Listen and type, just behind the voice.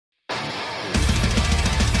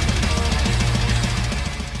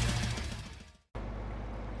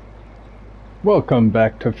Welcome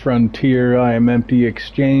back to Frontier. I am Empty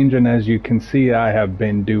Exchange, and as you can see, I have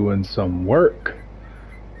been doing some work.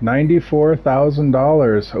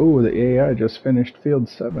 $94,000. Oh, the AI just finished Field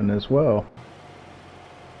 7 as well.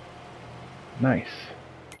 Nice.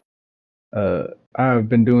 I've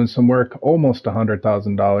been doing some work, almost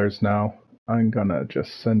 $100,000 now. I'm gonna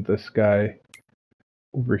just send this guy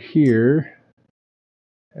over here,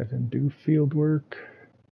 have him do field work,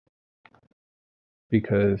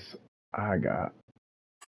 because I got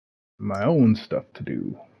my own stuff to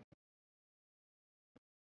do.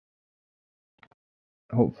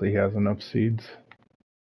 Hopefully he has enough seeds.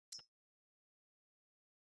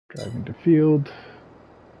 Driving to field.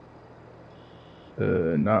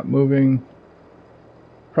 Not moving.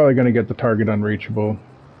 Probably gonna get the target unreachable.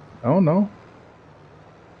 Oh no.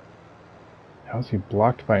 How's he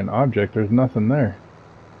blocked by an object? There's nothing there.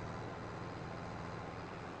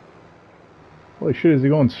 Holy shit, is he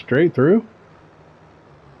going straight through?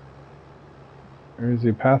 Or is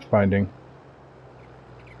he pathfinding?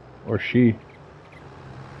 Or she?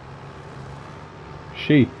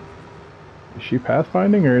 She. Is she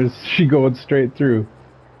pathfinding or is she going straight through?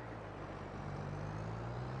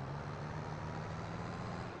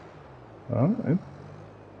 Oh,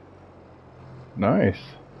 nice.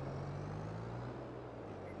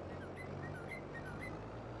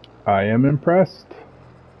 I am impressed.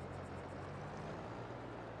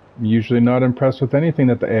 I'm usually not impressed with anything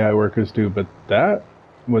that the AI workers do, but that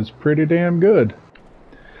was pretty damn good.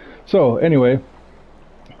 So, anyway,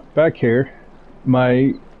 back here,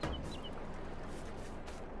 my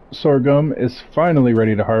sorghum is finally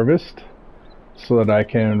ready to harvest so that I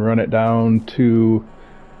can run it down to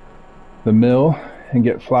the mill and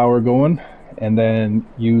get flour going, and then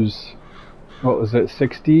use, what was it,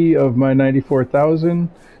 60 of my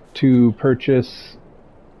 94,000 to purchase.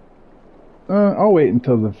 I'll wait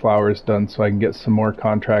until the flour is done so I can get some more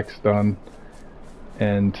contracts done,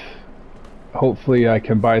 and hopefully I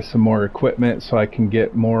can buy some more equipment so I can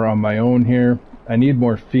get more on my own here. I need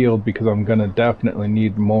more field because I'm gonna definitely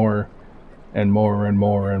need more and more and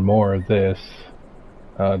more and more of this.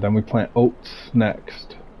 Then we plant oats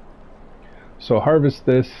next. So harvest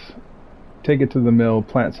this, take it to the mill,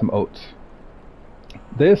 plant some oats.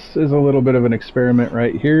 This is a little bit of an experiment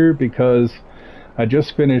right here because I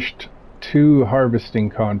just finished 2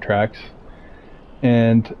 harvesting contracts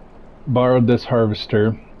and borrowed this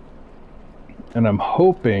harvester, and I'm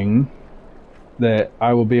hoping that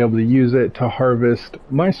I will be able to use it to harvest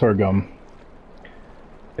my sorghum.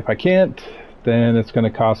 If I can't, then it's going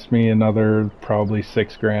to cost me another probably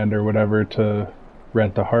 6 grand or whatever to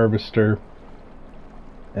rent a harvester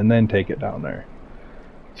and then take it down there.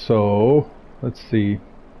 So let's see,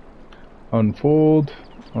 unfold.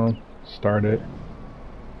 I'll start it.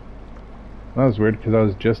 That was weird because I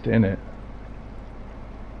was just in it.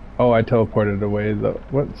 Oh, I teleported away though.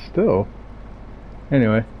 What? Still?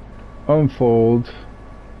 Anyway, unfold.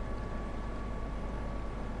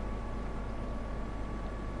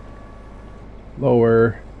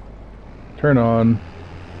 Lower. Turn on.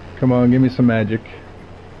 Come on, give me some magic.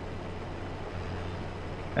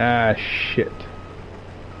 Ah, shit.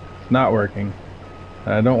 It's not working.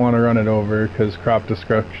 I don't want to run it over because crop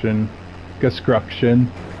destruction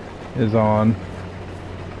is on.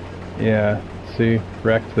 Yeah, see?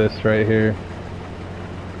 Wrecked this right here.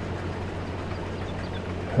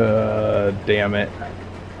 Damn it.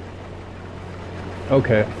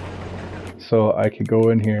 Okay. So I could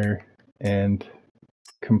go in here and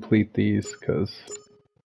complete these because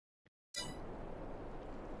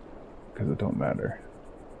it don't matter.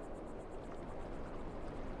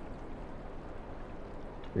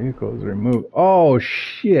 Vehicles removed. Oh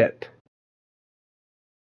shit.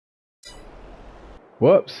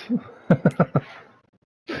 Whoops.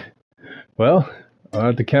 Well, I'll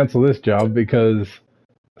have to cancel this job because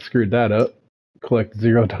I screwed that up. Collect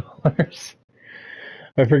 $0.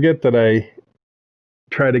 I forget that I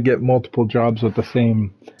try to get multiple jobs with the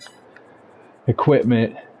same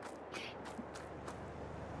equipment.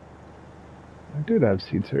 I did have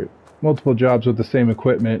seeds here. Multiple jobs with the same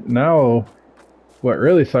equipment. Now, what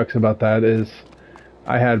really sucks about that is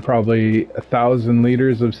I had probably 1,000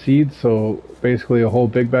 liters of seeds, so basically a whole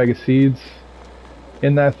big bag of seeds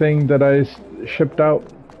in that thing that I shipped out,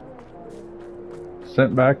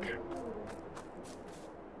 sent back.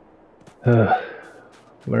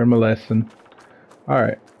 Learn my lesson.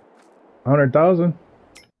 Alright, 100,000.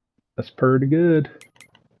 That's pretty good.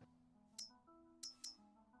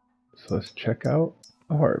 So let's check out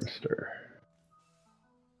a harvester.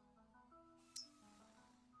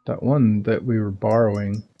 That one that we were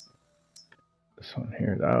borrowing, this one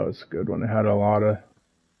here, that was a good one. It had a lot of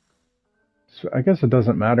So I guess it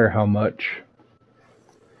doesn't matter how much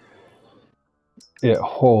it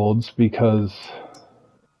holds, because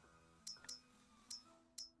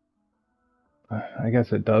I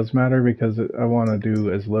guess it does matter because I want to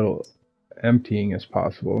do as little emptying as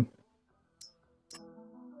possible.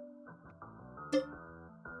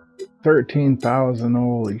 13,000,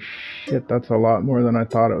 holy shit, that's a lot more than I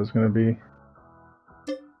thought it was going to be.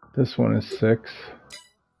 This one is 6.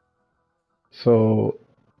 So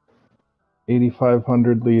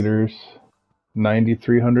 8,500 liters,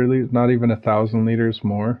 9,300 liters, not even 1,000 liters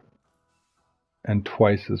more, and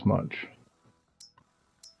twice as much.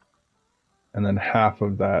 And then half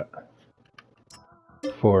of that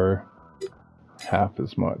for half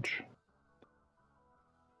as much.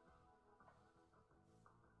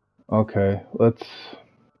 Okay, let's...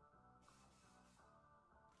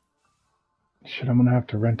 Shit, I'm gonna have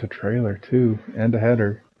to rent a trailer too, and a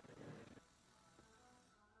header.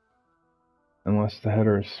 Unless the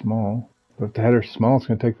header is small. But if the header's small, it's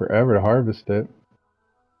gonna take forever to harvest it.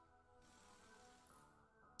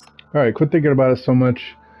 Alright, quit thinking about it so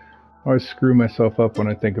much. I always screw myself up when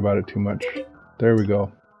I think about it too much. There we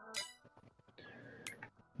go.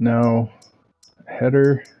 Now,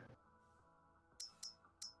 header.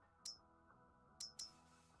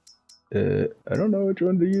 I don't know which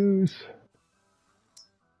one to use.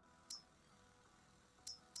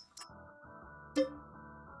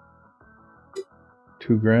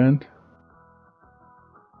 $2,000.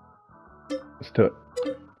 Let's do it.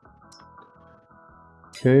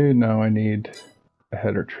 Okay, now I need a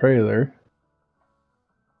header trailer.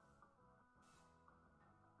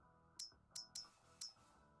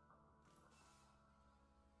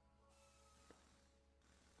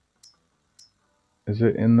 Is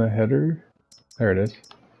it in the header? There it is.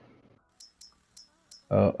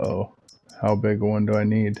 Uh-oh. How big a one do I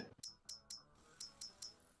need?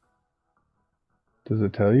 Does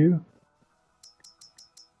it tell you?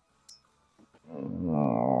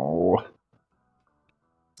 Oh.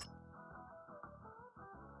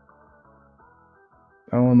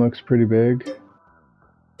 That one looks pretty big.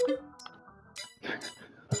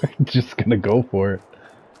 I'm just gonna go for it.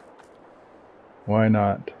 Why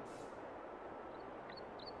not?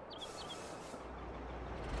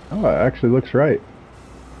 Oh, it actually looks right.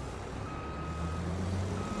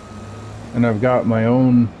 And I've got my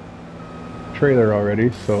own trailer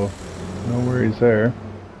already, so no worries there.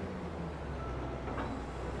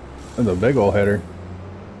 That's a big old header.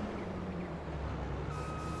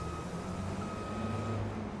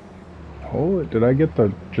 Oh, did I get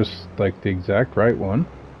the just like the exact right one?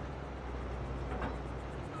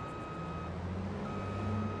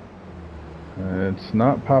 It's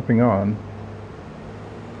not popping on.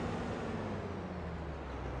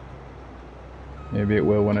 Maybe it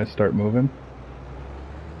will when I start moving.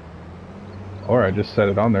 Or I just set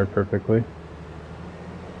it on there perfectly.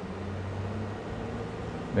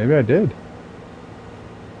 Maybe I did.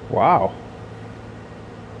 Wow.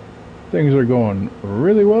 Things are going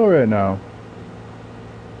really well right now.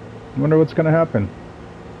 I wonder what's going to happen.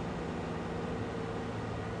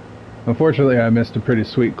 Unfortunately, I missed a pretty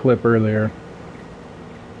sweet clip earlier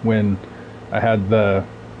when I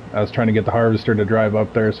was trying to get the harvester to drive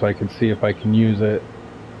up there so I could see if I can use it.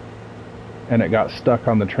 And it got stuck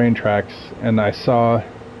on the train tracks, and I saw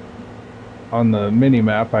on the mini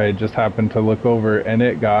map, I just happened to look over, and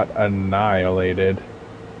it got annihilated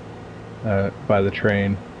by the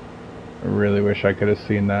train. I really wish I could have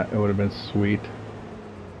seen that. It would have been sweet.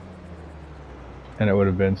 And it would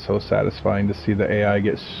have been so satisfying to see the AI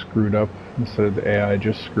get screwed up instead of the AI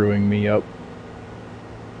just screwing me up.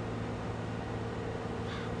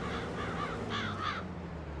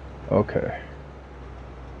 Okay.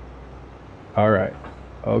 Alright.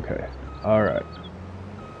 Okay. Alright.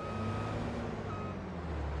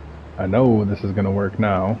 I know this is gonna work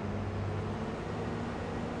now.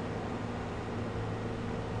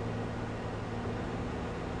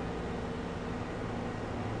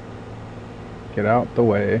 Get out the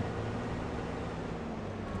way.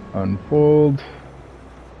 Unfold.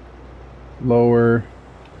 Lower.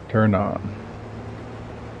 Turn on.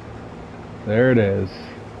 There it is.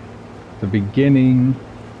 The beginning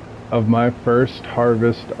of my first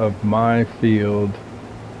harvest of my field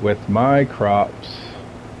with my crops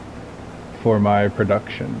for my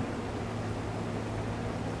production.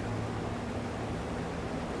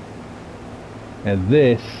 And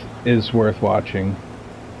this is worth watching.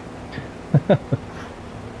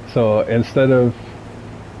 So instead of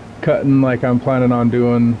cutting like I'm planning on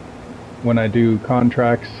doing when I do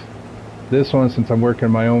contracts, this one, since I'm working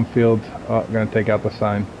my own field, I'm gonna take out the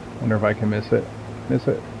sign. Wonder if I can miss it. Miss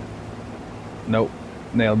it. Nope.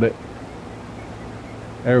 Nailed it.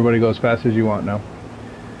 Everybody go as fast as you want now.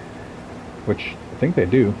 Which I think they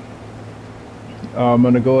do. I'm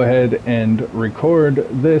going to go ahead and record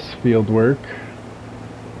this field work.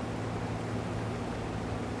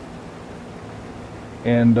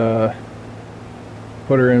 And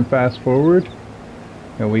put her in fast forward.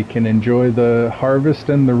 And we can enjoy the harvest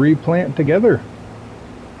and the replant together.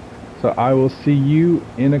 So I will see you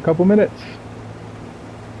in a couple minutes.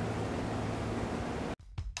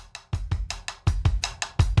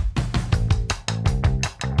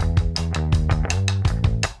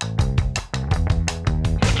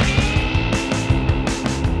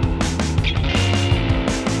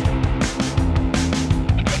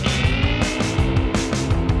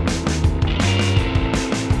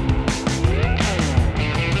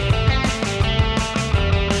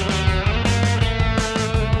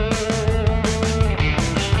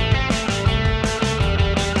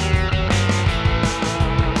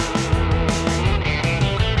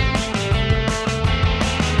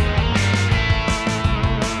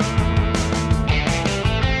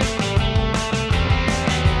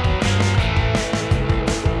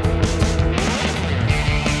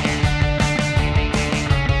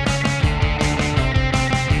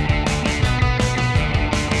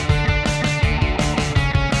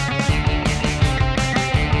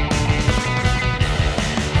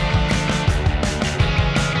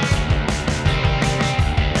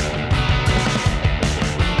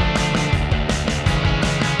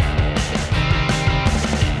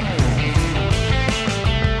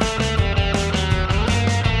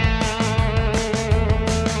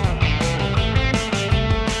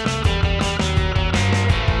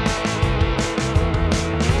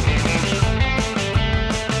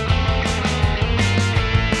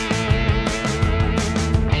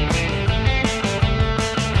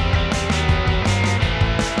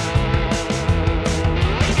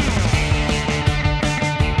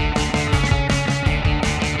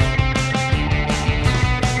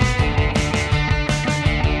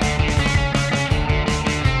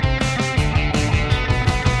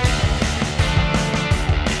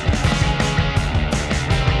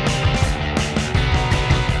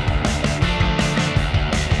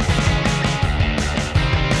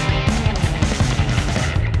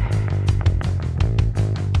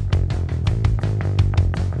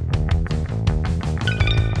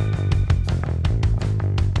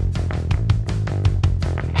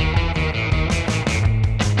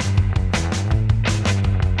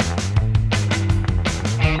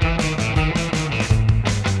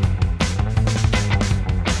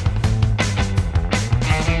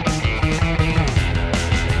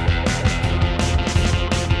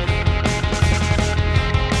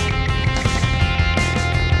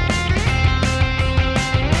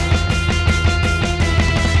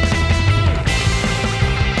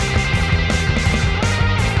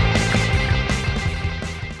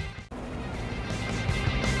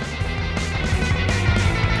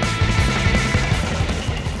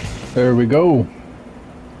 There we go.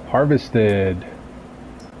 Harvested.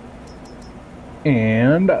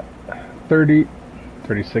 And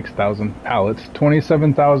 36,000 pallets,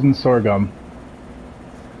 27,000 sorghum.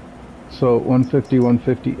 So 150,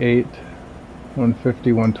 158,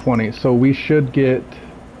 150, 120. So we should get...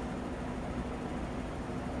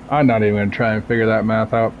 I'm not even going to try and figure that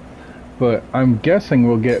math out. But I'm guessing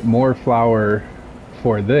we'll get more flour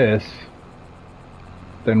for this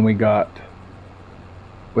than we got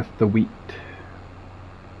with the wheat.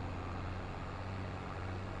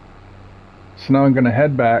 So now I'm going to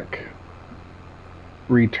head back,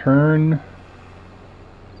 return.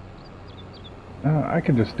 I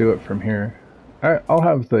can just do it from here. I'll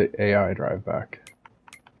have the AI drive back.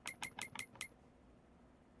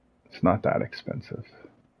 It's not that expensive.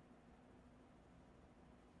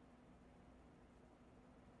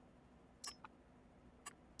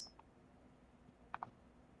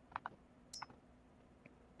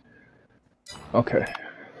 Okay,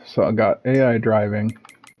 so I got AI driving.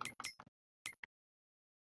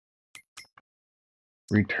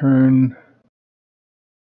 Return.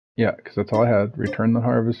 Yeah, because that's all I had. Return the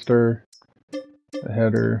harvester, the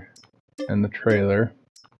header, and the trailer.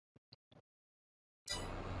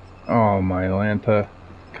 Oh, my Lanta.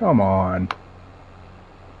 Come on.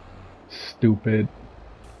 Stupid.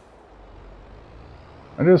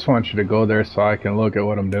 I just want you to go there so I can look at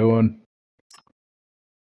what I'm doing.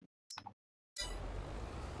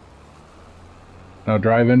 Now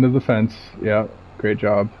drive into the fence. Yeah, great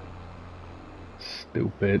job.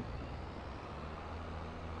 Stupid.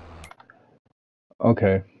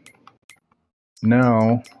 Okay.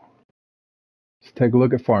 Now, let's take a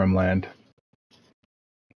look at farmland.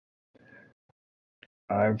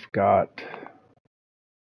 I've got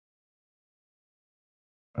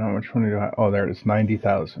How much money do I? Oh, there it is,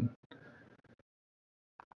 90,000.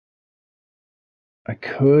 I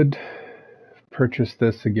could purchase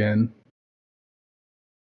this again,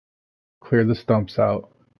 clear the stumps out.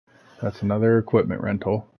 That's another equipment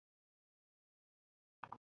rental.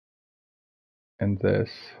 And this,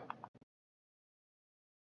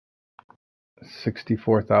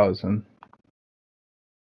 64,000.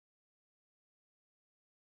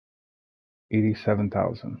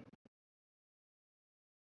 87,000.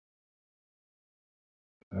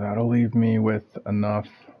 That'll leave me with enough.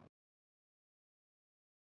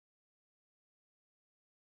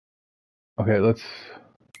 Okay, let's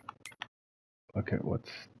look at what's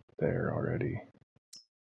there already.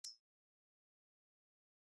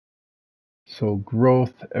 So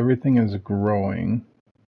growth, everything is growing.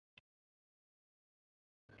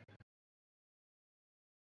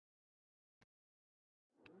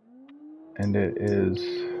 And it is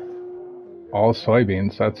all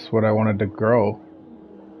soybeans. That's what I wanted to grow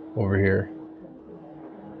over here.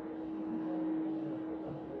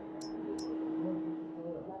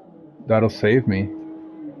 That'll save me.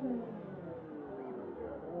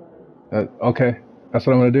 Okay, that's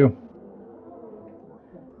what I'm gonna do.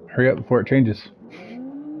 Hurry up before it changes.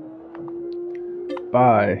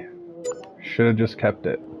 Buy. Should have just kept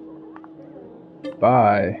it.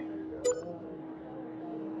 Buy.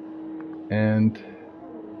 And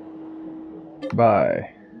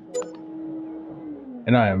buy.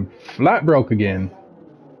 And I am flat broke again.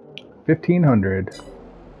 1,500.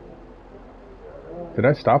 Did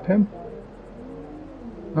I stop him?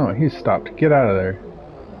 Oh, he's stopped. Get out of there,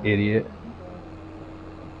 idiot.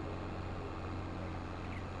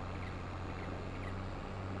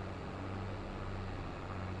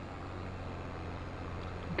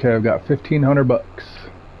 Okay, I've got 1,500 bucks.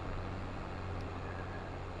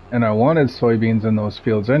 And I wanted soybeans in those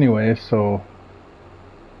fields anyway, so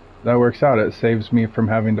that works out. It saves me from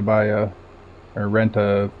having to buy or rent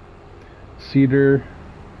a seeder.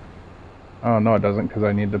 Oh, no, it doesn't, because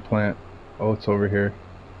I need to plant oats over here.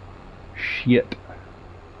 Shit.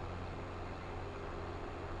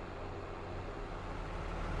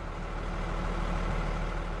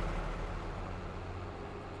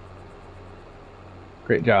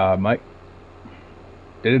 Great job, Mike.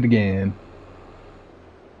 Did it again.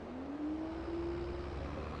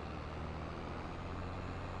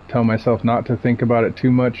 Tell myself not to think about it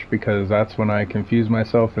too much, because that's when I confuse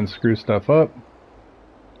myself and screw stuff up.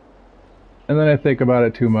 And then I think about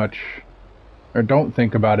it too much, or don't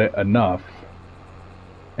think about it enough,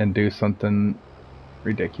 and do something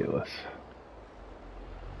ridiculous.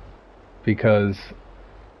 Because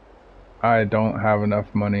I don't have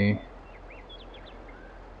enough money.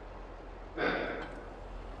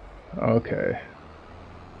 Okay.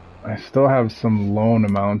 I still have some loan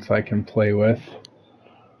amounts I can play with.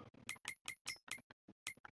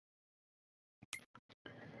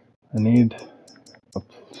 I need a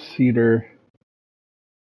seeder.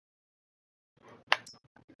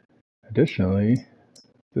 Additionally,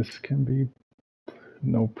 this can be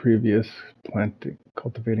no previous planting,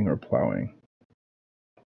 cultivating, or plowing.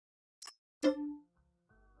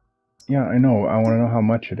 Yeah, I know. I want to know how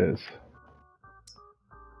much it is.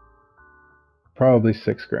 Probably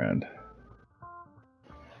 6 grand.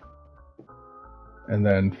 And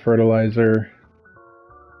then fertilizer.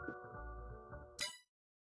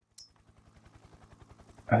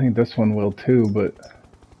 I think this one will too, but...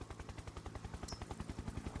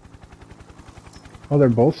 Oh, they're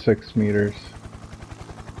both 6 meters.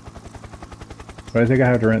 But I think I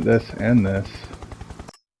have to rent this and this.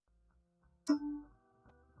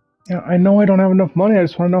 Yeah, I know I don't have enough money. I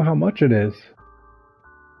just want to know how much it is.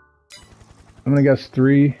 I'm gonna guess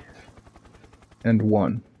 3 and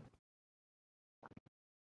 1.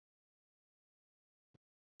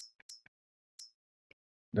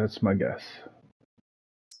 That's my guess.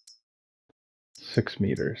 6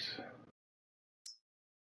 meters.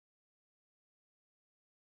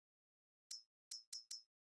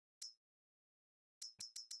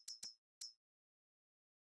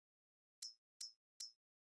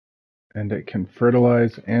 And it can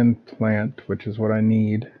fertilize and plant, which is what I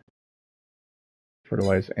need.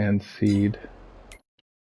 Fertilize and seed.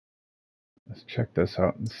 Let's check this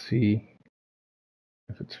out and see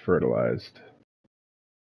if it's fertilized.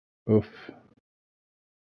 Oof.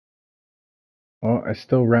 Well, I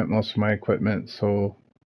still rent most of my equipment, so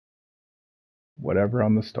whatever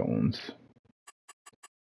on the stones.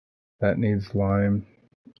 That needs lime.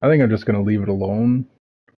 I think I'm just going to leave it alone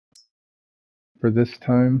for this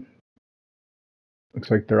time. Looks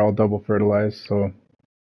like they're all double fertilized, so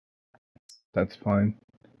that's fine.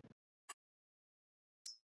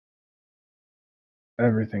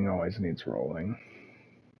 Everything always needs rolling.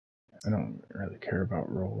 I don't really care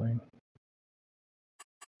about rolling.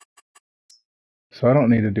 So I don't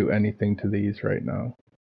need to do anything to these right now.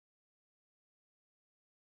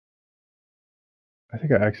 I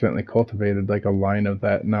think I accidentally cultivated like a line of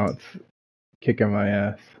that. Now it's kicking my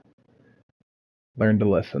ass. Learned a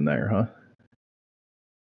lesson there, huh?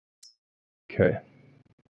 Okay.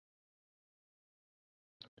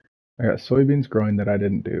 I got soybeans growing that I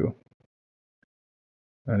didn't do.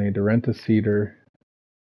 I need to rent a seeder.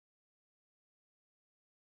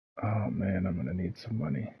 Oh man, I'm gonna need some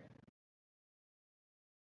money.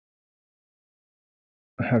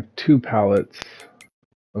 I have 2 pallets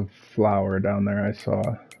of flour down there I saw.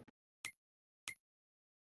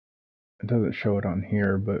 It doesn't show it on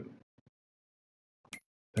here, but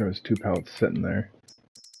there was 2 pallets sitting there.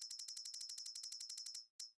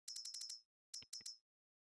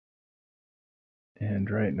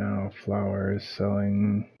 And right now flour is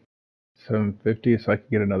selling $7.50, so I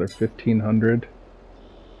could get another 1,500.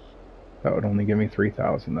 That would only give me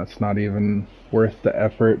 3,000. That's not even worth the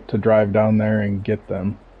effort to drive down there and get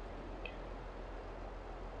them.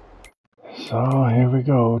 So here we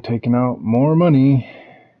go, taking out more money.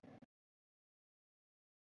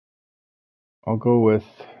 I'll go with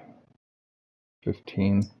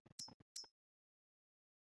 15.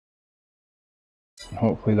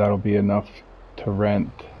 Hopefully that'll be enough to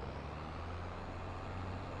rent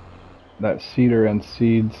that seeder and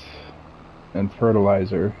seeds and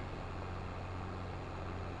fertilizer.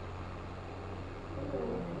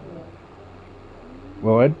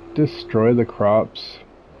 Will I destroy the crops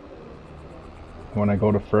when I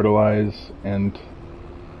go to fertilize and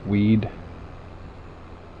weed?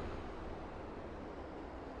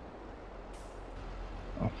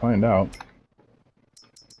 I'll find out.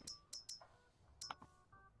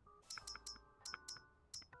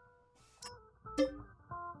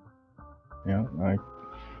 Yeah, I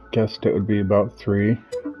guessed it would be about 3.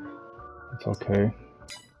 It's okay.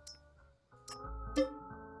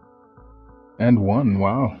 And 1,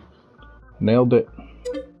 wow. Nailed it.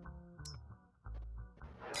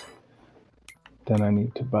 Then I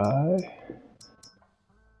need to buy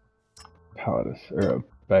a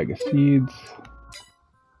bag of seeds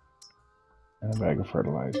and a bag of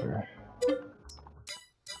fertilizer.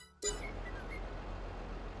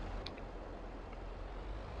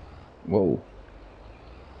 Whoa.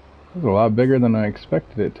 This is a lot bigger than I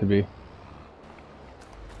expected it to be.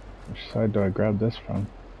 Which side do I grab this from?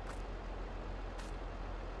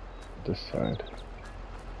 This side.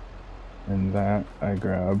 And that I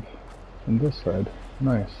grab from this side.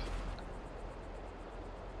 Nice.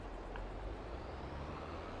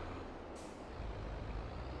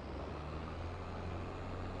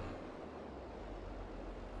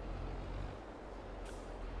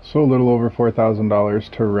 So a little over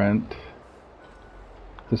 $4,000 to rent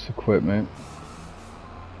this equipment.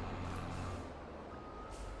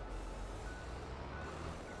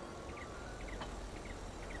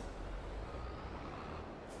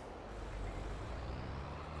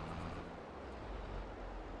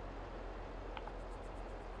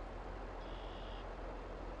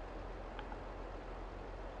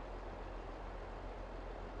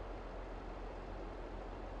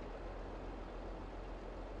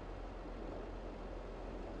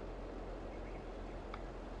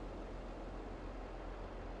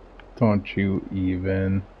 Don't you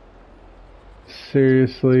even.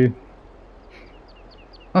 Seriously?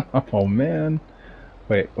 Oh man.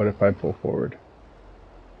 Wait, what if I pull forward?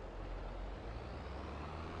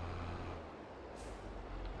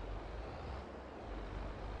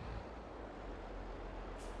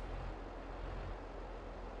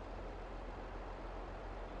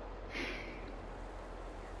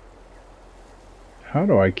 How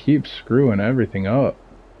do I keep screwing everything up?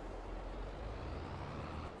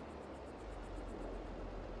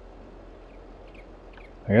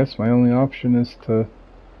 I guess my only option is to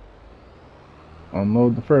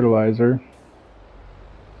unload the fertilizer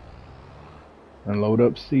and load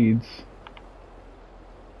up seeds.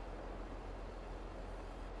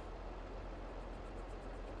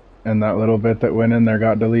 And that little bit that went in there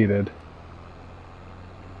got deleted.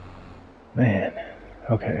 Man,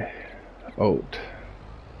 okay. Oat.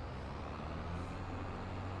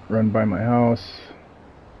 Run by my house.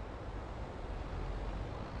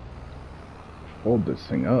 Fold this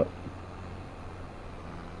thing up.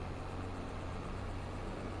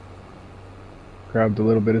 Grab the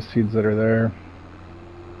little bit of seeds that are there.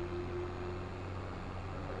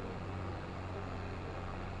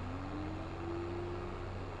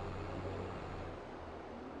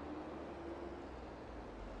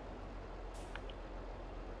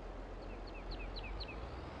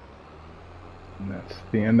 that's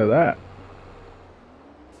the end of that.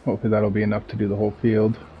 Hopefully that'll be enough to do the whole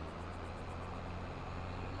field.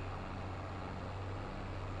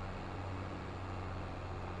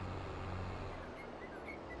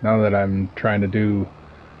 Now that I'm trying to do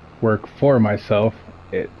work for myself,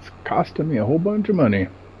 it's costing me a whole bunch of money.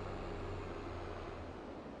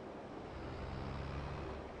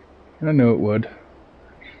 I knew it would.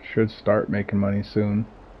 Should start making money soon.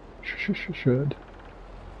 Should.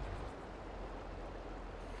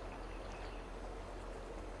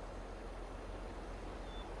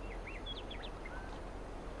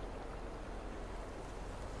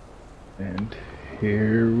 And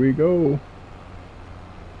here we go.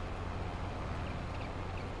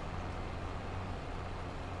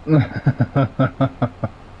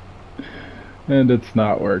 And it's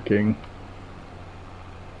not working.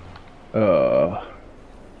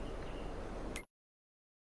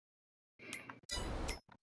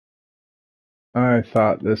 I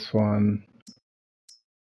thought this one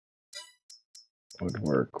would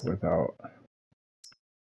work without.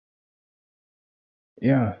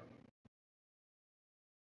 Yeah.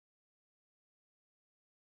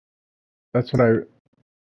 That's what I.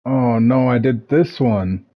 Oh no, I did this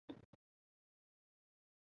one.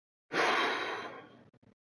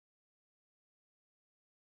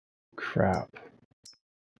 Crap.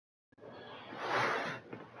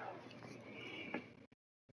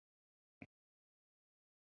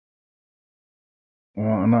 Well,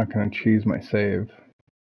 I'm not going to cheese my save.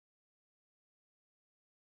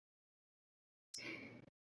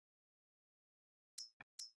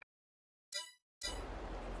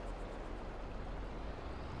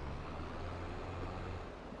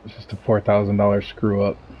 It's just a $4,000 screw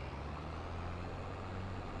up.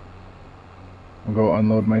 I'll go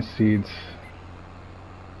unload my seeds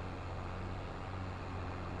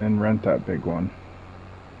and rent that big one.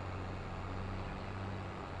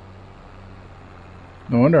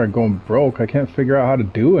 No wonder I'm going broke. I can't figure out how to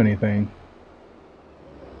do anything.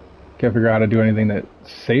 Can't figure out how to do anything that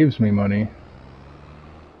saves me money.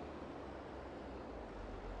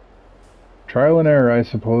 Trial and error, I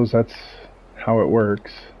suppose. That's how it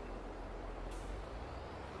works.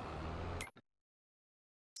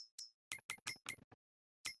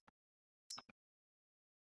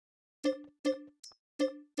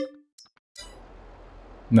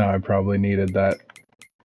 No, I probably needed that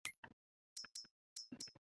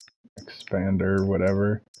expander,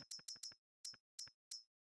 whatever.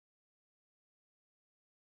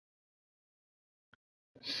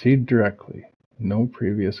 Seed directly. No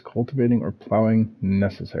previous cultivating or plowing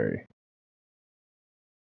necessary.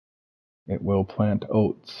 It will plant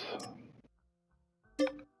oats.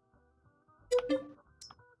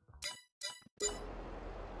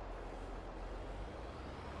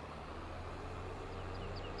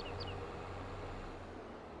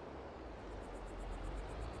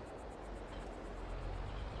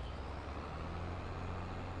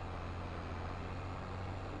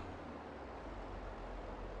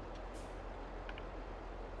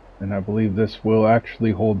 And I believe this will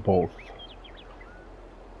actually hold both.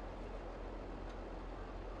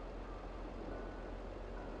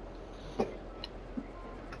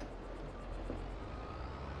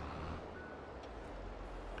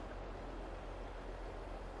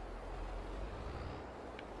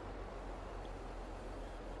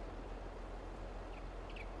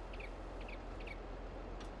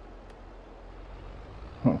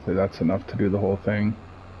 Hopefully that's enough to do the whole thing.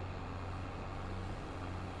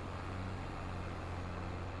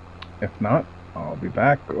 If not, I'll be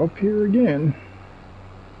back up here again.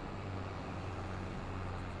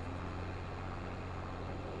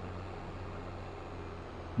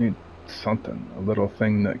 Need something, a little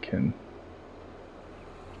thing that can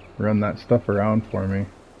run that stuff around for me.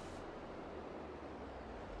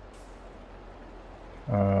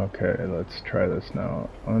 Okay, let's try this now.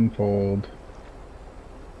 Unfold.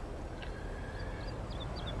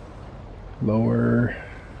 Lower.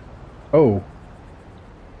 Oh!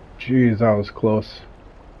 Jeez, that was close.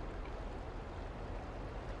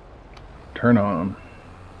 Turn on.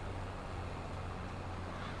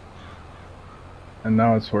 And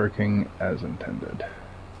now it's working as intended.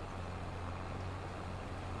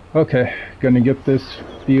 Okay, gonna get this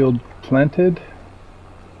field planted.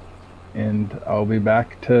 And I'll be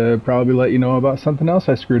back to probably let you know about something else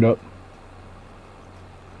I screwed up.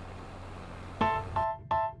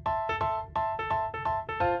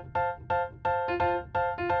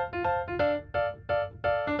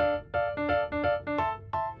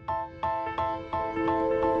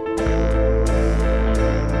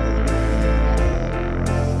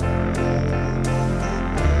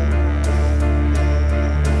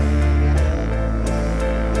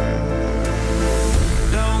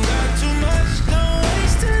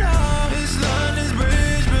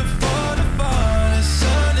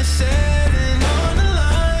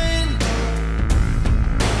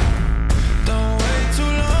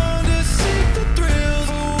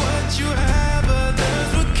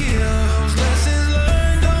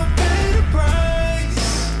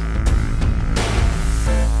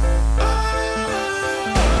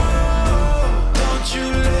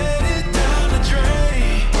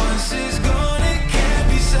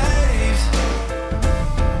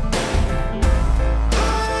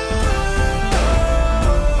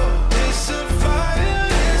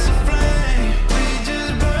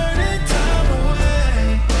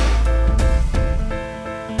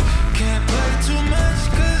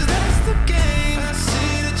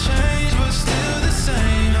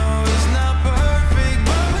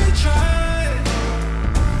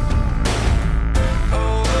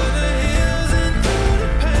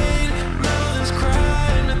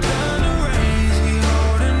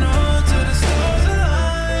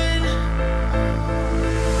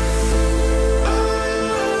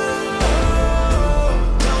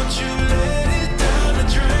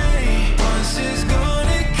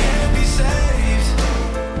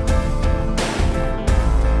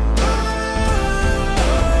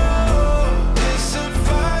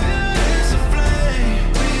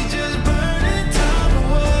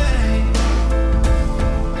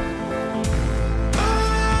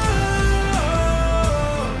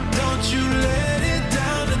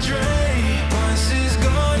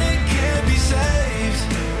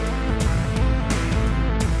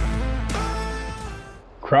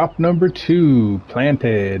 crop number 2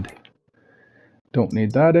 planted. Don't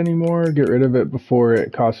need that anymore. Get rid of it before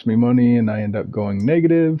it costs me money and I end up going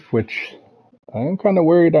negative, which I'm kind of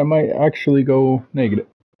worried I might actually go negative.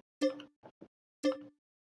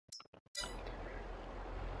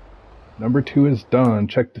 Number 2 is done.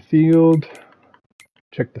 Check the field.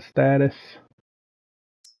 Check the status.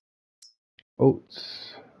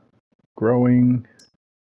 Oats. Growing.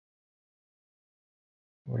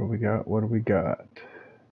 What do we got? What do we got?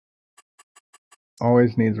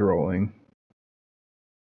 Always needs rolling.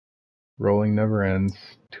 Rolling never ends.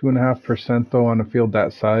 2.5% though on a field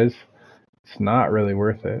that size. It's not really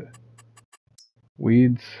worth it.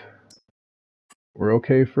 Weeds. We're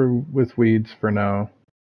okay with weeds for now.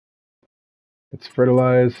 It's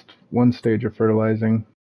fertilized. 1 stage of fertilizing.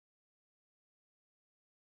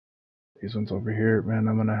 These ones over here, man,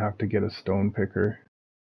 I'm gonna have to get a stone picker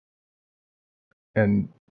and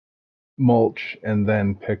mulch and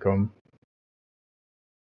then pick them.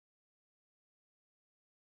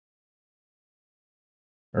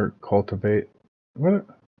 Or cultivate. What?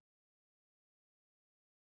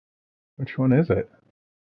 Which one is it?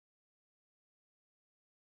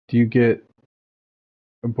 Do you get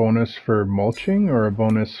a bonus for mulching or a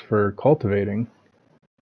bonus for cultivating?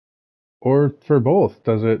 Or for both?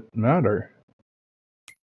 Does it matter?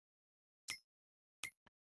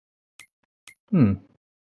 Hmm.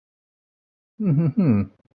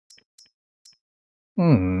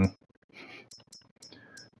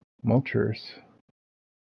 Mulchers.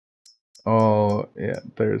 Oh, yeah,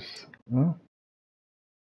 there's... Oh.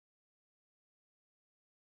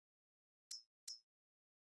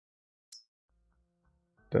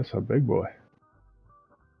 That's a big boy.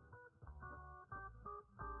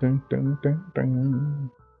 Dun, dun, dun,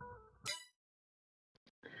 dun.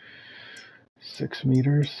 6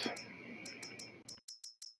 meters.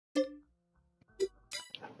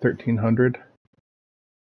 1,300.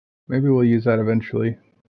 Maybe we'll use that eventually.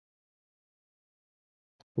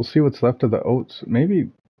 We'll see what's left of the oats. Maybe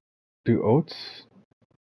do oats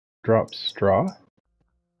drop straw?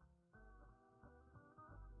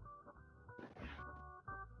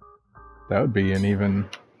 That would be an even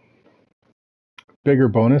bigger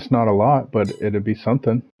bonus. Not a lot, but it'd be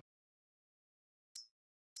something.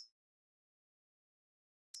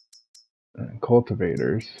 And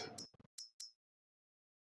cultivators.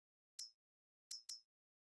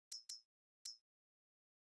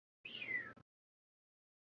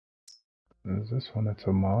 Is this one that's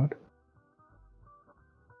a mod?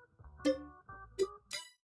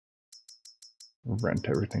 Rent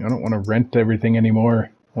everything. I don't want to rent everything anymore.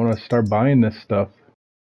 I want to start buying this stuff.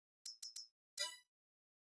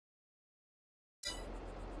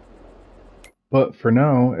 But for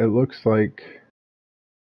now, it looks like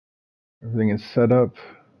everything is set up.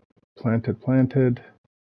 Planted.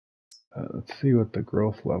 Let's see what the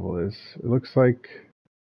growth level is. It looks like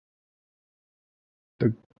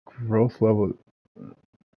the growth level...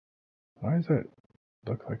 Why does that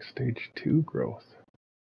look like stage 2 growth?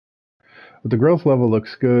 But the growth level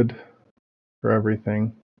looks good for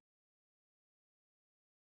everything.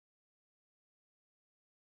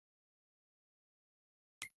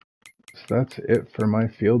 So that's it for my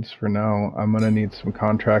fields for now. I'm gonna need some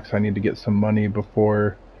contracts. I need to get some money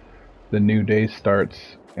before the new day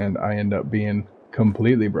starts and I end up being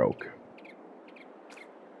completely broke.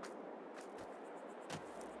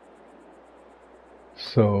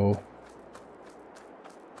 So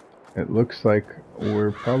it looks like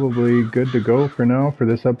we're probably good to go for now for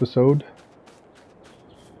this episode.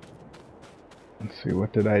 Let's see,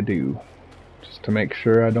 what did I do? Just to make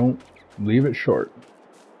sure I don't leave it short.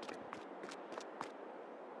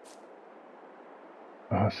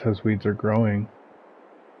 Oh, it says weeds are growing.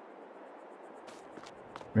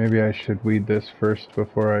 Maybe I should weed this first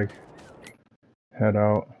before I head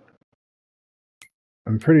out.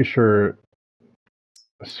 I'm pretty sure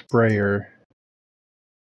a sprayer...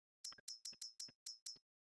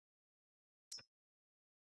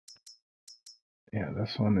 Yeah,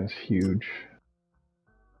 this one is huge.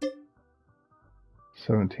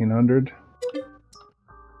 1,700.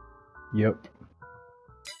 Yep.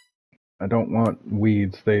 I don't want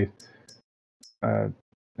weeds. They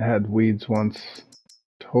had weeds once.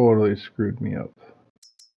 Totally screwed me up.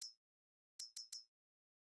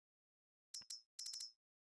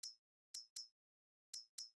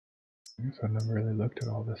 I guess I've never really looked at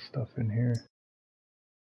all this stuff in here.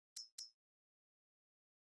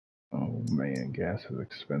 Oh man, gas is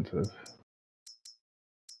expensive.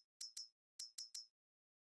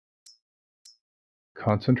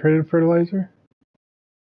 Concentrated fertilizer?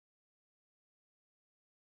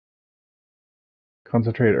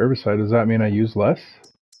 Concentrated herbicide, does that mean I use less?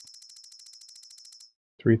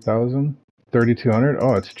 3,000? 3,200?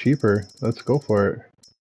 Oh, it's cheaper. Let's go for it.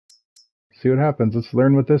 See what happens. Let's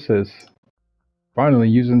learn what this is. Finally,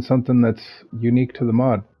 using something that's unique to the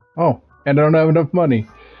mod. Oh, and I don't have enough money.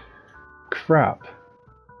 Crap.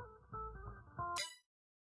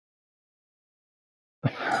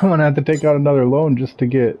 I'm gonna have to take out another loan just to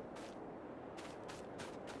get...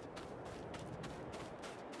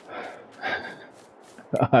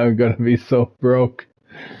 I'm gonna be so broke.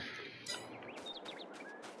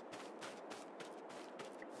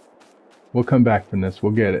 We'll come back from this.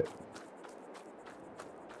 We'll get it.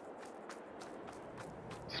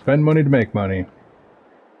 Spend money to make money.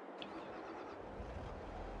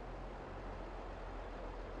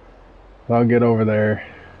 I'll get over there.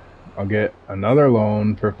 I'll get another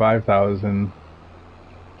loan for 5,000.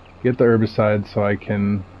 Get the herbicide so I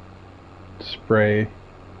can spray.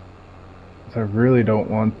 I really don't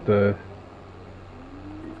want the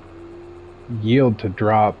yield to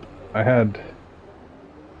drop. I had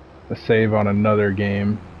a save on another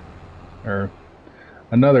game, or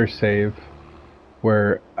another save,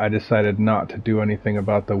 where I decided not to do anything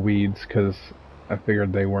about the weeds because I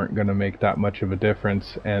figured they weren't going to make that much of a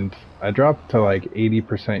difference, and I dropped to like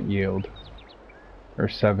 80% yield, or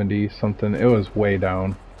 70 something. It was way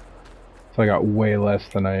down, so I got way less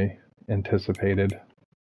than I anticipated.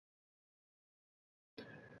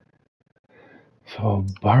 So I'll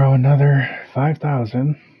borrow another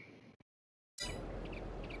 5,000,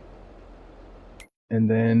 and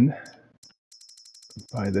then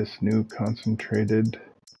buy this new concentrated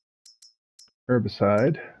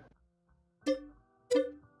herbicide.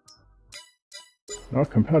 Not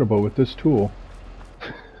compatible with this tool.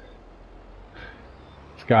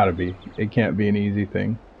 It's gotta be. It can't be an easy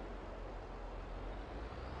thing.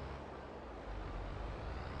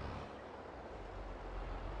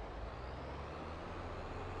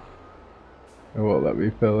 It won't let me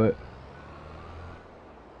fill it.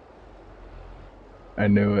 I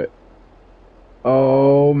knew it.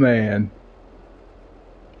 Oh man.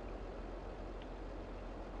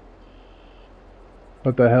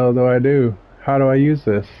 What the hell do I do? How do I use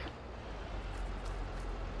this?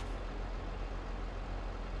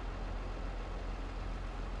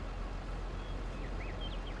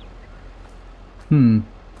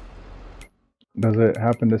 Does it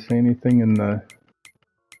happen to say anything in the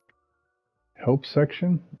help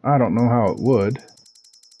section? I don't know how it would.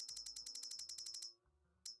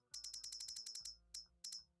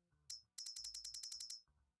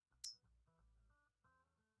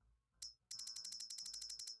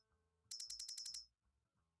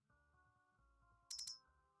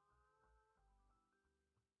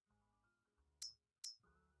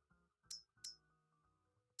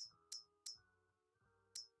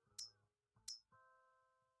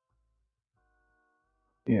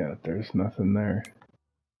 Yeah, there's nothing there.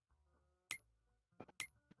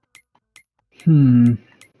 And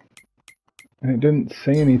it didn't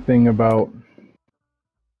say anything about...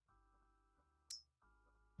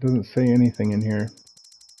 Doesn't say anything in here.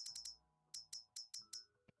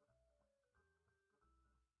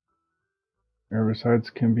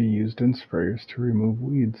 Herbicides can be used in sprayers to remove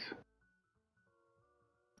weeds.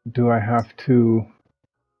 Do I have to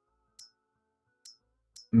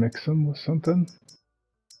mix them with something?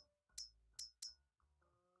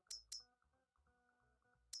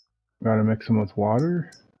 Gotta mix them with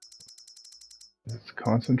water? It's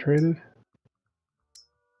concentrated?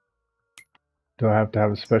 Do I have to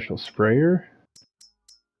have a special sprayer?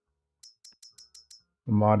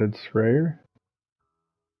 A modded sprayer?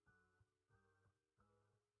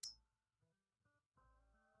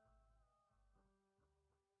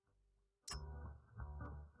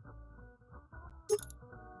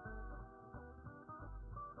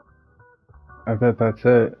 I bet that's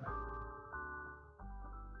it.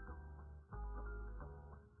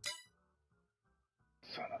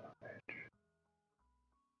 Son of a bitch.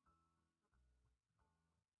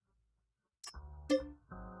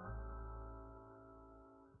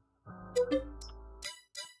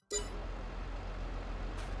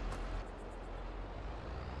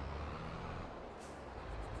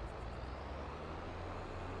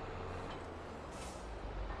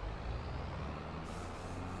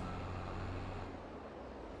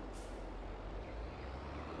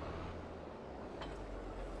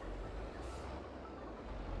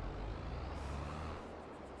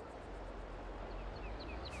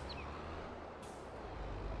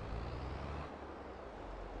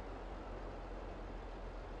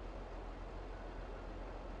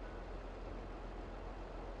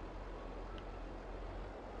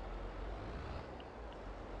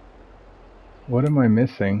 What am I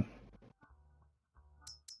missing?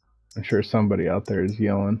 I'm sure somebody out there is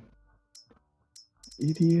yelling.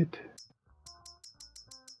 Idiot.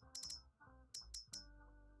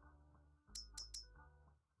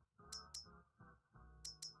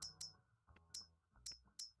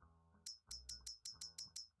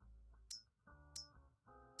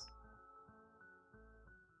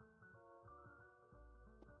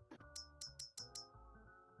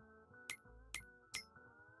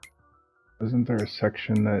 Isn't there a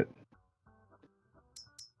section that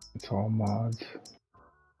it's all mods?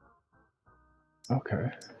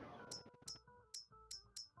 Okay.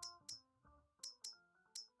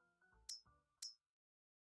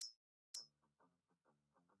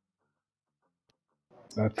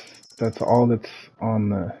 That's all that's on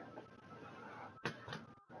the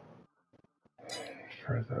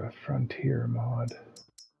for the Frontier mod.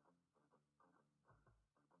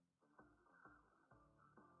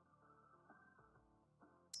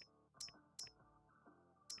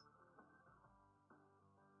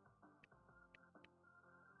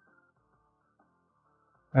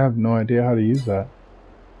 I have no idea how to use that.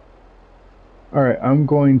 Alright, I'm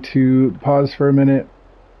going to pause for a minute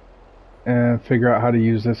and figure out how to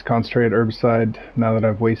use this concentrated herbicide now that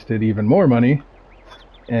I've wasted even more money,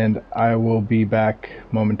 and I will be back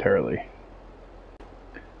momentarily.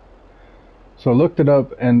 So I looked it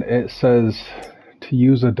up and it says to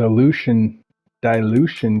use a dilution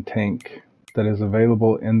tank that is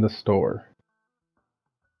available in the store.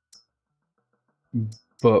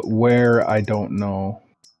 But where, I don't know.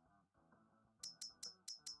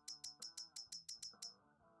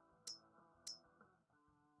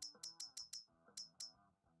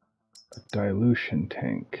 A dilution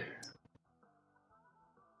tank.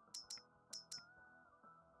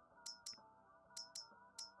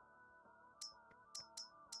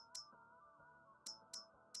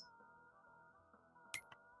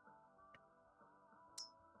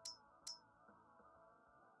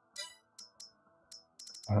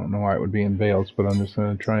 I don't know why it would be in bales, but I'm just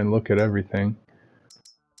going to try and look at everything.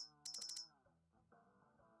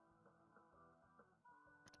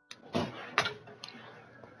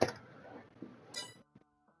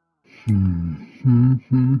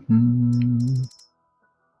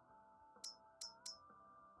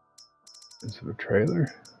 Is it a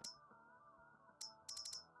trailer?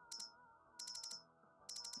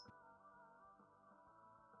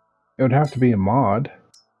 It would have to be a mod.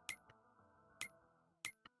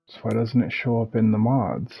 So why doesn't it show up in the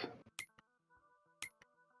mods?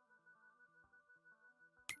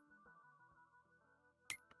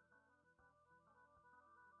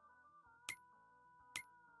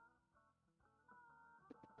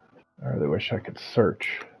 I really wish I could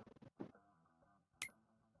search.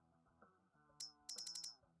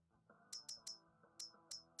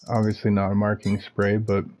 Obviously not a marking spray,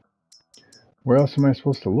 but where else am I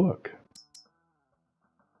supposed to look?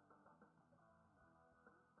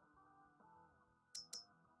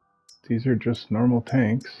 These are just normal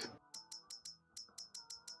tanks.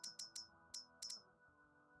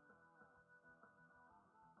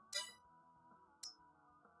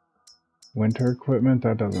 Winter equipment?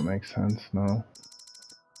 That doesn't make sense, no.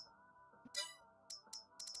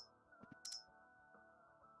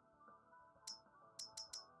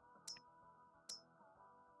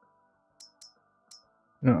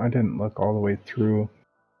 No, I didn't look all the way through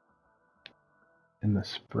in the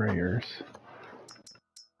sprayers.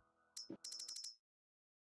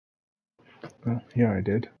 Oh, yeah, I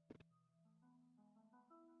did.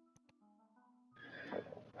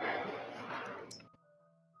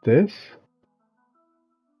 This?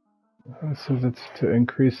 It says it's to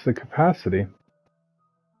increase the capacity.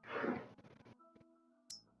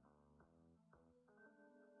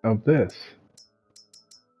 Of this.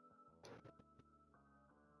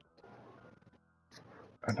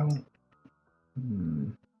 I don't...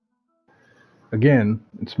 Again,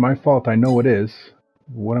 it's my fault, I know it is.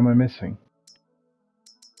 What am I missing?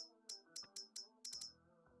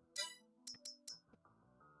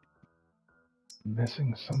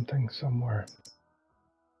 Missing something somewhere.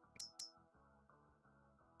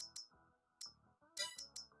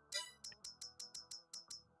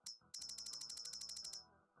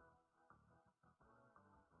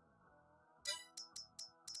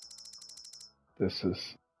 This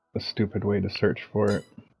is a stupid way to search for it.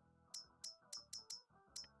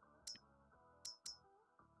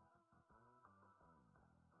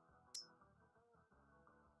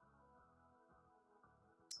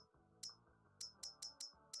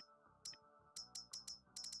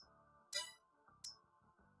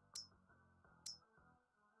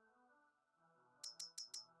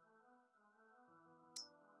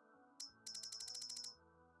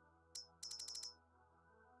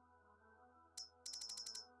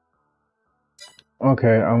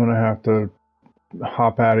 Okay, I'm gonna have to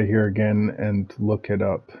hop out of here again and look it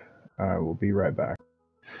up. I will be right back.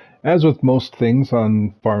 As with most things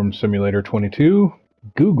on Farm Simulator 22,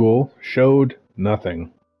 Google showed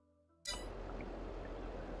nothing.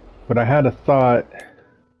 But I had a thought,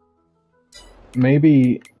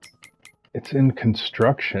 maybe it's in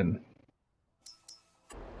construction.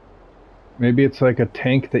 Maybe it's like a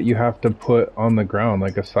tank that you have to put on the ground,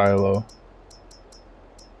 like a silo.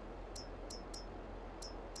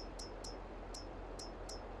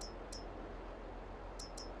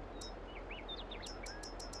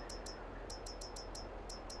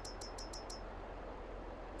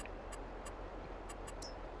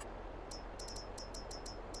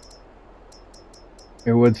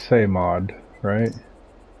 It would say mod, right?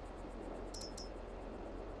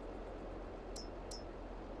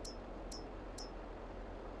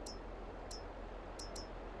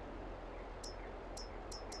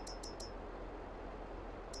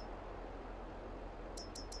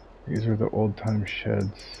 These are the old-time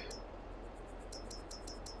sheds.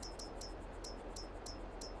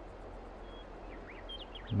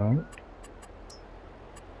 No?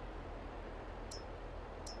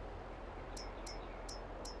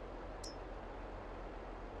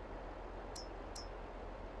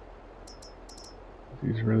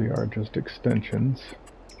 These really are just extensions.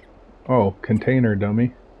 Oh, container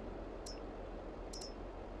dummy.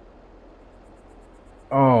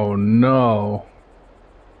 Oh no.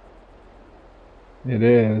 It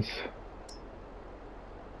is.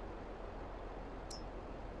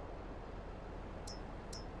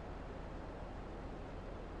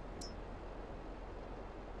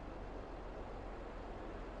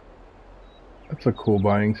 That's a cool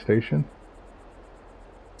buying station.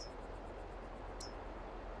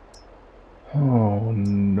 Oh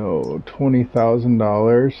no,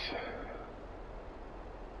 $20,000.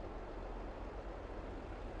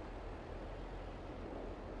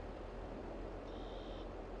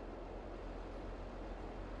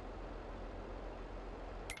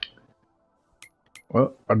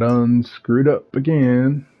 Well, I done screwed up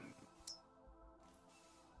again.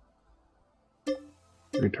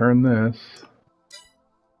 Return this.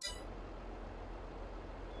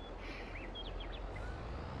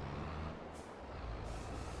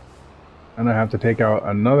 And I have to take out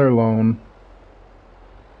another loan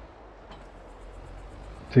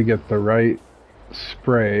to get the right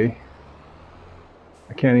spray.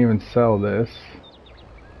 I can't even sell this.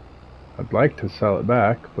 I'd like to sell it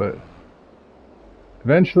back, but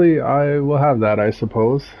eventually I will have that, I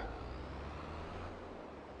suppose.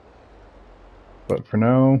 But for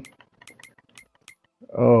now,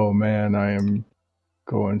 oh man, I am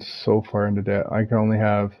going so far into debt. I can only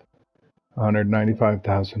have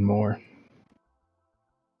 195,000 more.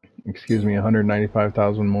 Excuse me,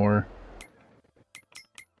 195,000 more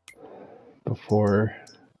before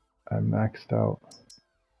I'm maxed out.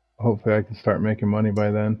 Hopefully I can start making money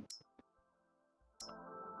by then.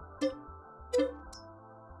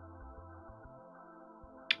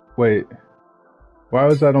 Wait, why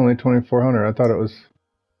was that only 2,400? I thought it was...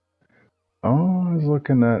 Oh, I was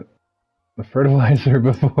looking at the fertilizer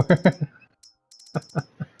before.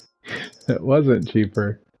 It wasn't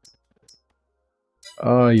cheaper.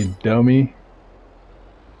 Oh, you dummy.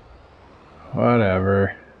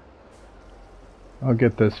 Whatever. I'll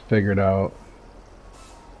get this figured out.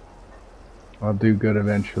 I'll do good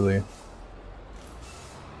eventually.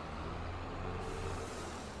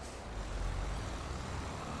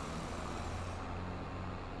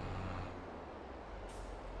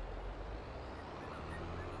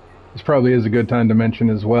 This probably is a good time to mention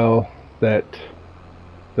as well that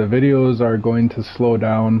the videos are going to slow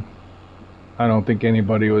down. I don't think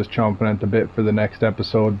anybody was chomping at the bit for the next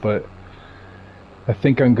episode, but I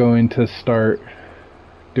think I'm going to start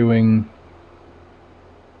doing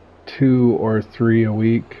 2 or 3 a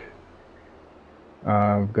week.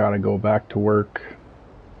 I've got to go back to work.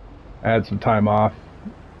 I had some time off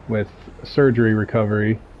with surgery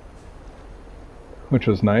recovery, which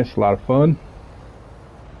was nice, a lot of fun.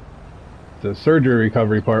 The surgery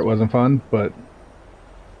recovery part wasn't fun, but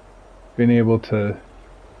being able to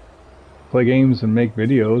play games and make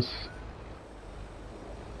videos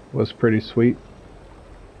was pretty sweet.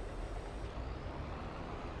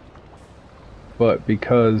 But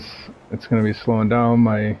because it's going to be slowing down,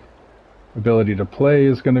 my ability to play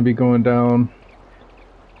is going to be going down,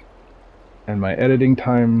 and my editing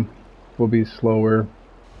time will be slower.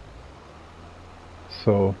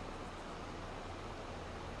 So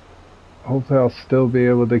hopefully I'll still be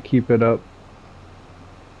able to keep it up.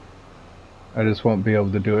 I just won't be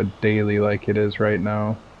able to do it daily like it is right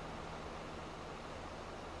now.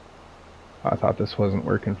 I thought this wasn't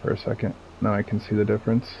working for a second. Now I can see the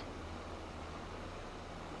difference.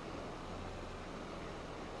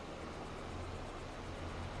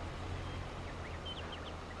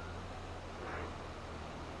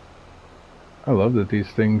 I love that these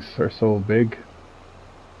things are so big.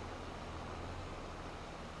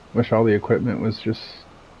 Wish all the equipment was just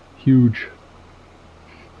huge.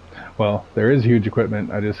 Well, there is huge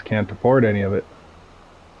equipment, I just can't afford any of it.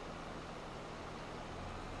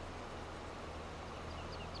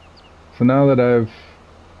 So now that I've...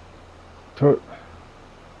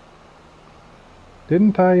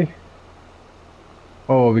 Didn't I...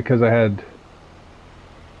 Oh, because I had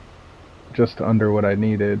just under what I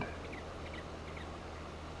needed.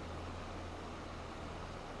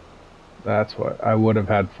 That's what I would have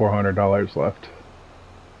had $400 left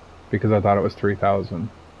because I thought it was $3,000.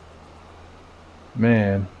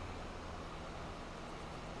 Man,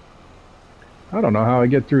 I don't know how I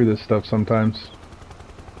get through this stuff sometimes.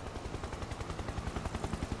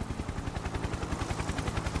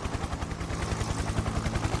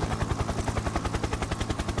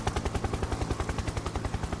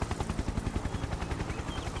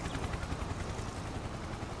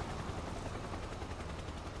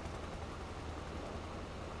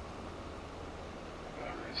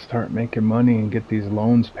 Start making money and get these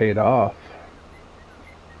loans paid off.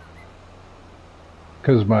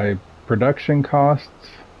 Because my production costs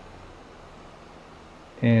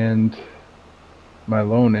and my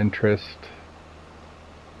loan interest,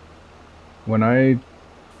 when I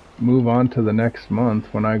move on to the next month,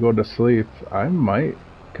 when I go to sleep, I might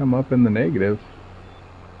come up in the negative.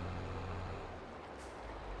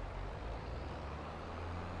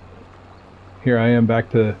 Here I am back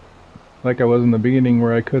to like I was in the beginning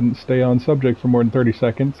where I couldn't stay on subject for more than 30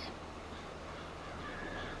 seconds.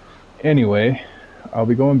 Anyway, I'll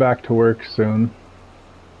be going back to work soon,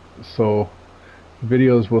 so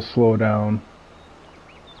videos will slow down.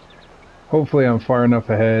 Hopefully I'm far enough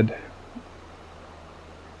ahead.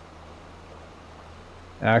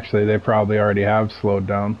 Actually, they probably already have slowed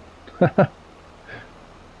down. Because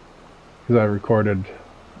I've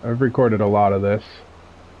recorded a lot of this.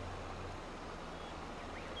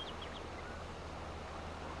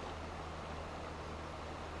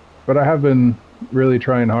 But I have been really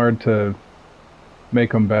trying hard to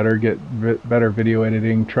make them better, get better video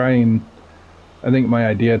editing, I think my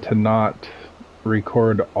idea to not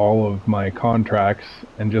record all of my contracts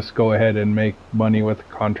and just go ahead and make money with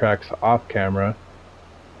contracts off camera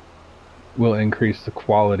will increase the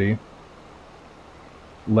quality.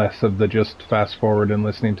 Less of the just fast forward and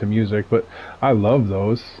listening to music, but I love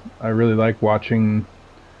those. I really like watching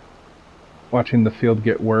the field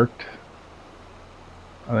get worked.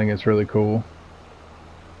 I think it's really cool.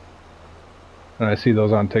 And I see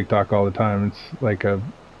those on TikTok all the time. It's like a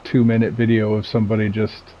 2-minute video of somebody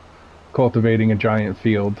just cultivating a giant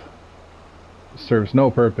field. It serves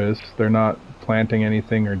no purpose. They're not planting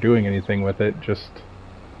anything or doing anything with it, just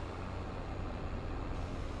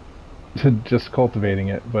cultivating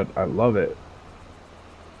it, but I love it.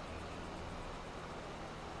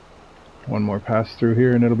 One more pass through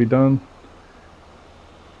here and it'll be done.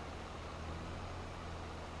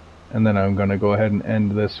 And then I'm going to go ahead and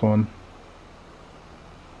end this one.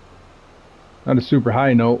 On a super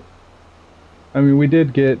high note, I mean, we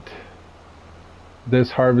did get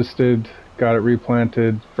this harvested, got it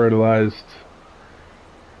replanted, fertilized,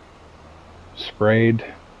 sprayed.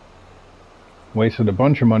 Wasted a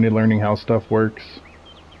bunch of money learning how stuff works.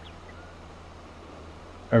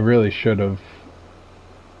 I really should have.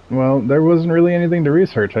 Well, there wasn't really anything to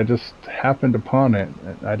research. I just happened upon it.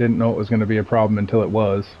 I didn't know it was going to be a problem until it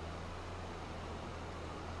was.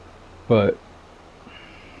 But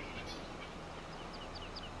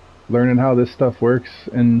learning how this stuff works,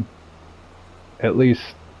 and at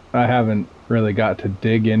least I haven't really got to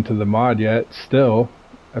dig into the mod yet. Still,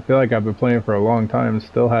 I feel like I've been playing for a long time and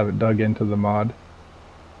still haven't dug into the mod.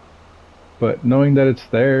 But knowing that it's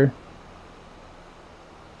there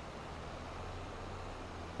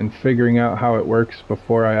and figuring out how it works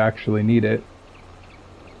before I actually need it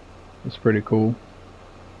is pretty cool.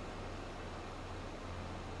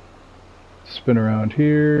 Spin around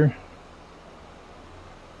here,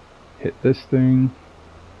 hit this thing,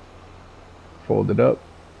 fold it up,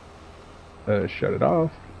 shut it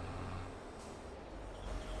off.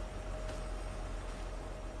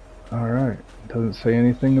 Alright, doesn't say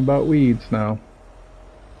anything about weeds now.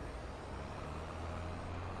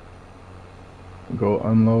 Go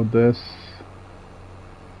unload this.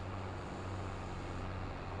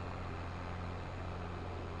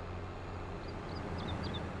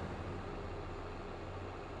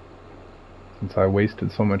 since I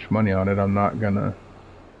wasted so much money on it, I'm not gonna...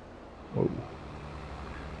 Whoa.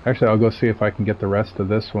 Actually, I'll go see if I can get the rest of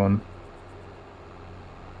this one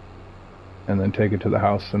and then take it to the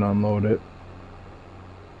house and unload it.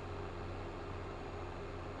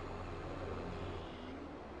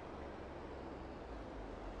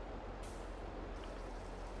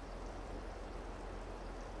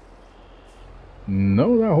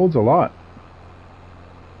 No, that holds a lot.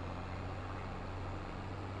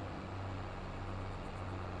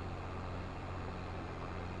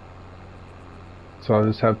 So I'll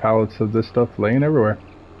just have pallets of this stuff laying everywhere.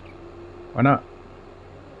 Why not?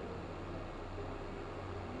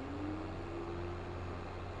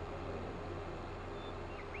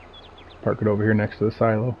 Park it over here next to the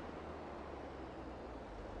silo.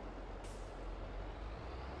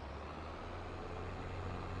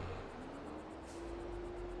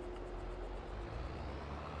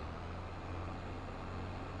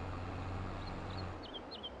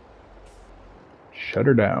 Shut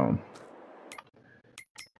her down.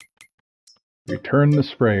 Return the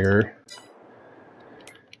sprayer.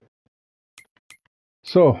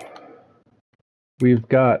 So, we've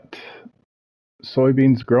got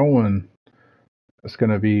soybeans growing. It's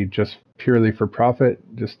going to be just purely for profit,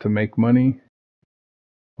 just to make money.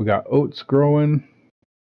 We got oats growing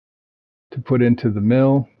to put into the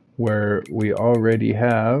mill, where we already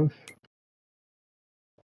have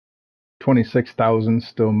 26,000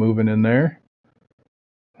 still moving in there.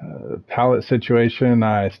 Pallet situation,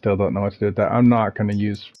 I still don't know what to do with that. I'm not going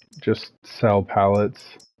to just sell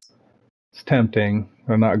pallets. It's tempting.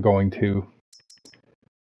 I'm not going to.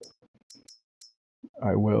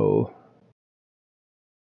 I will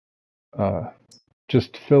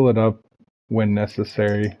just fill it up when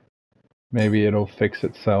necessary. Maybe it'll fix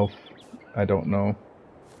itself. I don't know.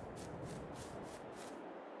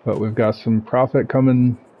 But we've got some profit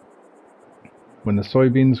coming when the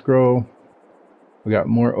soybeans grow. We got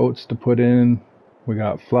more oats to put in. We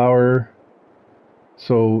got flour.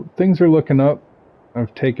 So things are looking up.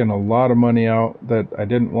 I've taken a lot of money out that I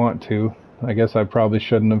didn't want to. I guess I probably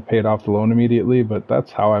shouldn't have paid off the loan immediately, but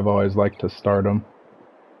that's how I've always liked to start them.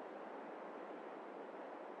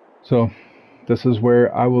 So this is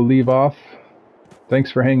where I will leave off.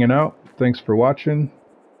 Thanks for hanging out. Thanks for watching.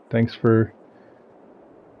 Thanks for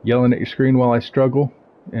yelling at your screen while I struggle.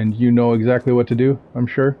 And you know exactly what to do, I'm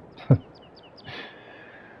sure.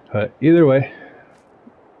 But either way,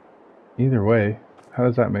 how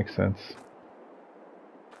does that make sense?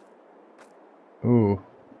 Ooh,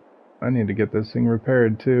 I need to get this thing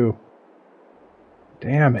repaired too.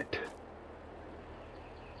 Damn it.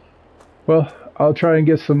 Well, I'll try and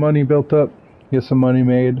get some money built up, get some money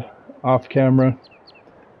made off camera.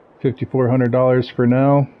 $5,400 for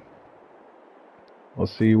now. We'll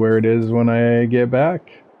see where it is when I get back.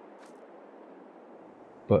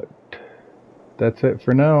 But that's it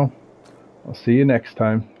for now. I'll see you next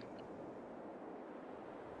time.